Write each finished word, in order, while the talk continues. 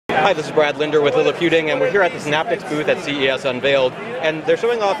Hi, this is Brad Linder with Liliputing, and we're here at the Synaptics booth at CES Unveiled, and they're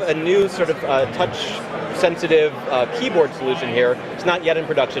showing off a new sort of touch-sensitive keyboard solution here. It's not yet in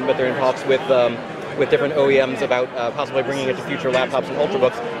production, but they're in talks with different OEMs about possibly bringing it to future laptops and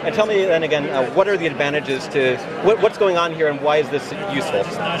ultrabooks. And tell me then again, what are the advantages to, what's going on here and why is this useful?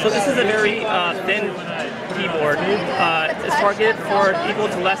 So this is a very thin keyboard. It's targeted for equal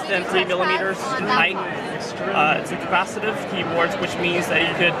to less than 3 millimeters in height. It's a capacitive keyboard, which means that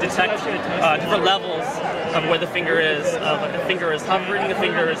you could detect different levels of where the finger is. If the finger is hovering, the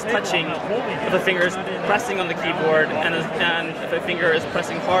finger is touching, if the finger is pressing on the keyboard, and if the finger is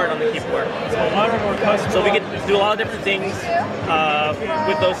pressing hard on the keyboard. So we could do a lot of different things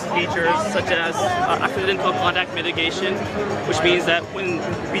with those features, such as accidental contact mitigation, which means that when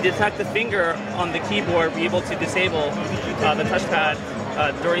we detect the finger on the keyboard, we're able to disable the touchpad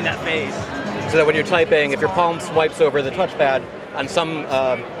during that phase. So that when you're typing, if your palm swipes over the touchpad on some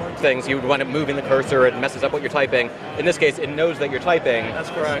things, you would want it moving the cursor, it messes up what you're typing. In this case, it knows that you're typing. That's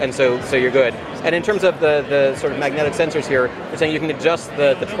correct. And so you're good. And in terms of the sort of magnetic sensors here, you're saying you can adjust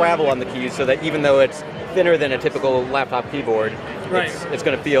the travel on the keys so that even though it's thinner than a typical laptop keyboard, right, it's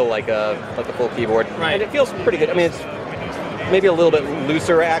going to feel like a full keyboard. Right. And it feels pretty good. I mean, it's maybe a little bit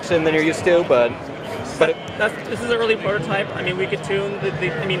looser action than you're used to, but this is an early prototype. I mean, we could tune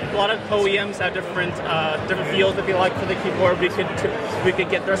I mean, a lot of OEMs have different feels that they like for the keyboard. We could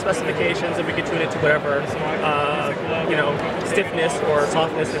get their specifications and we could tune it to whatever stiffness or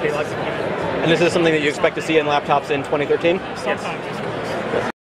softness that they like. And this is something that you expect to see in laptops in 2013? Yes.